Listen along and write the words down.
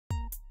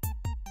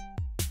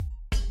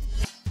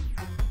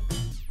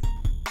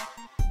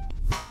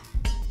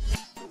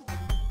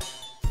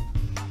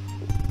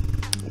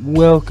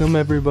Welcome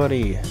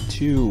everybody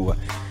to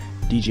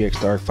DJX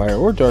DarkFire,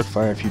 or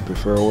DarkFire if you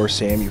prefer, or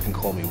Sam, you can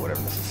call me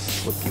whatever the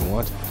flip you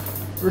want,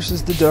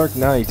 versus the Dark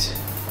Knight,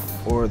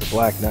 or the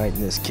Black Knight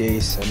in this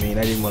case. I mean,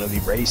 I didn't want to be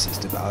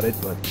racist about it,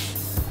 but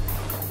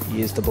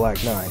he is the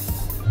Black Knight.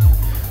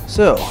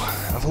 So,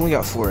 I've only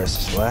got 4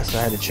 Estus last.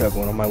 I had to chug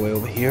one on my way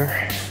over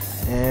here,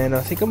 and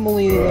I think I'm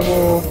only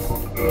level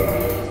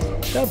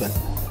 7,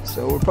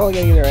 so we're probably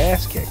going to get our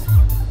ass kicked.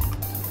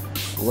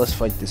 Well, let's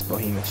fight this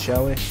behemoth,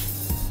 shall we?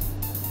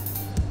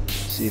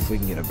 See if we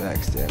can get a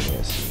backstab.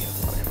 Yeah, see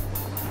on him.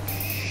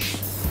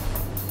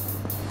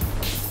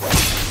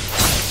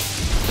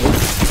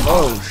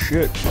 Oh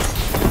shit!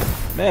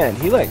 Man,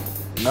 he like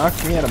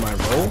knocked me out of my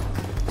roll.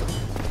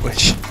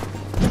 Which,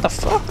 what the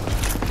fuck?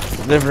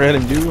 I've never had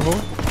him do before. I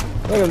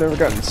feel like I've never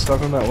gotten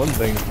stuck on that one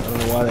thing. I don't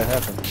know why that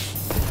happened.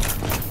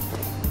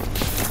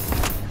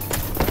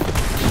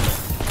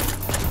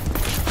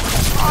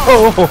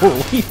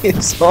 Oh, he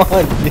is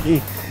on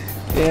me!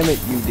 Damn it,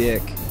 you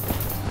dick.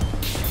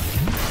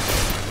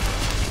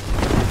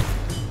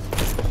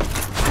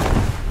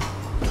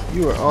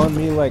 You are on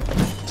me like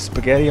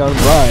spaghetti on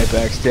rye,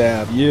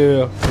 backstab.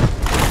 Yeah.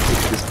 Kick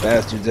this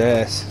bastard's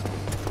ass.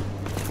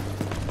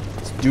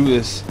 Let's do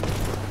this.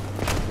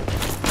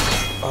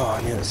 Oh,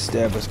 I knew a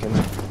stab was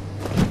coming.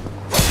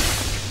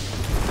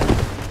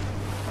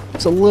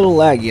 It's a little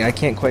laggy. I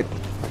can't quite...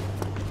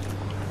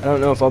 I don't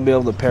know if I'll be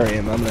able to parry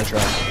him. I'm gonna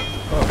try.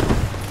 Oh.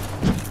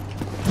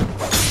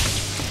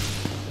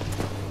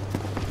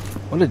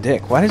 What a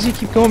dick. Why does he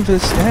keep going for the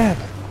stab?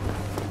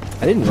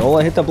 I didn't roll.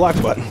 I hit the block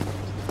button.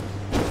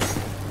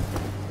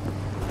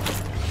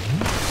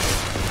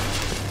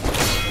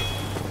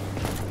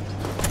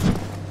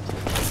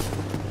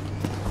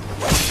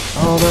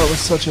 Oh, that was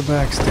such a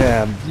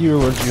backstab. You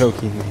were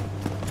joking me.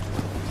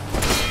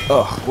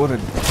 Oh, what?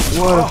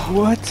 What a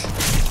what?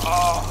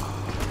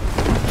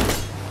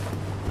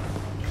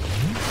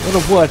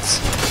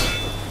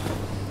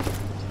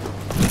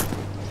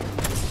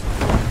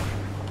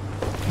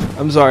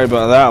 I'm sorry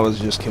about that. It was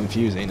just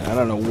confusing. I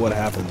don't know what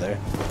happened there.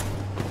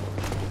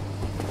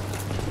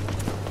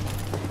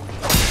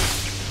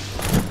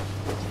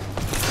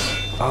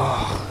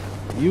 Oh,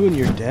 you and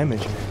your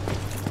damage, man.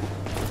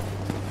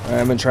 Alright,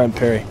 I'm gonna try and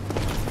parry.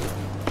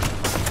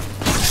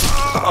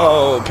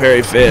 Oh,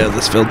 parry failed.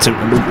 This failed tip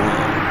number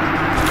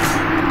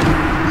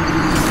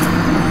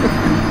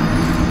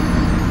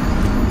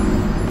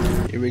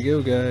 1. Here we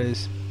go,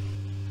 guys.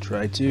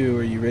 Try 2.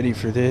 Are you ready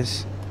for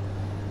this?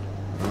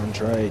 On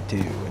try 2.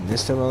 And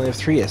this time I only have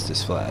 3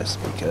 Estus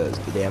flasks because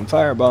the damn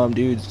firebomb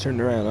dudes turned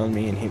around on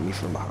me and hit me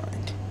from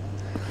behind.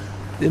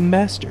 Them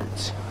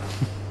bastards.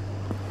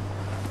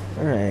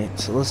 Alright,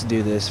 so let's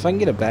do this. If I can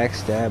get a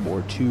backstab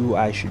or 2,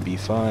 I should be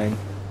fine.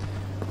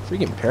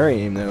 Freaking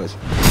parrying him, though, is...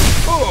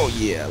 Oh,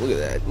 yeah, look at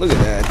that. Look at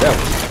that. That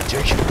was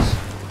ridiculous.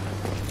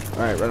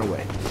 Alright, run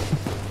away.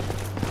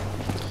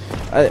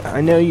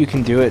 I know you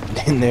can do it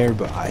in there,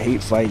 but I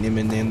hate fighting him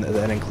in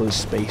that enclosed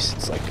space.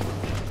 It's like...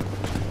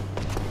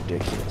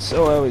 ridiculous.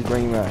 So I always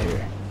bring him out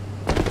here.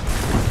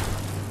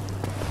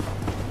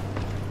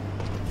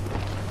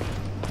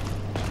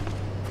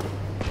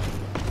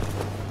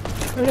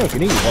 I don't know,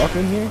 can he walk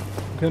in here?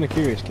 I'm kind of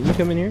curious. Can you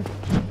come in here?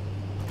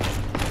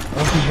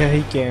 Oh yeah,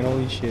 he can.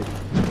 Holy shit.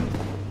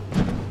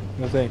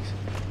 No thanks.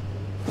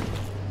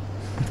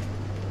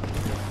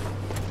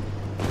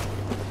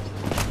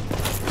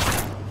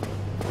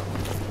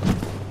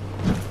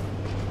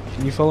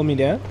 Can you follow me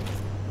down?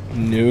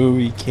 No,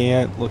 he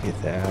can't. Look at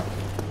that.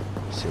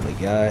 Silly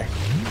guy.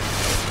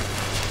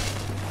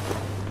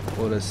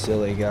 What a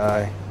silly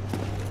guy.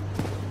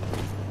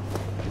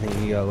 I think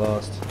he got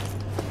lost.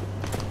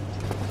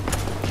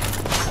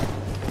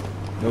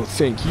 No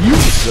thank you,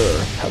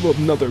 sir. How about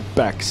another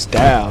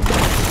backstab?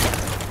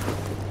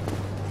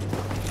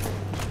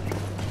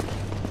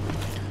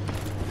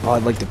 Oh,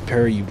 I'd like to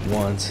parry you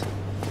once.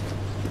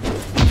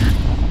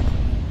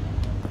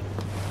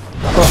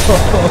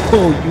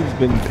 Oh, you've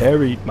been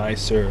parried, my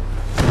sir.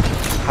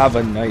 Have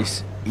a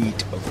nice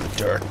eat of the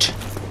dirt.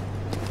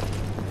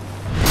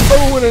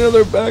 Oh, and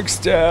another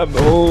backstab.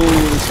 Oh,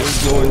 this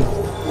one's going.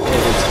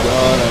 And it's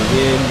gone. I'm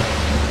in.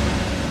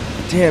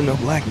 Damn, no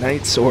Black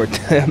Knight sword.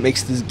 That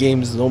makes this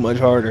game so much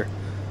harder.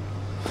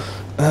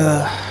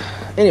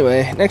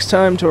 Anyway, next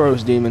time,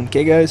 Toro's Demon.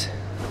 Okay, guys?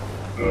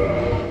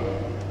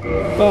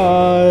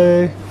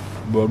 Bye.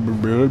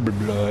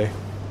 Bye.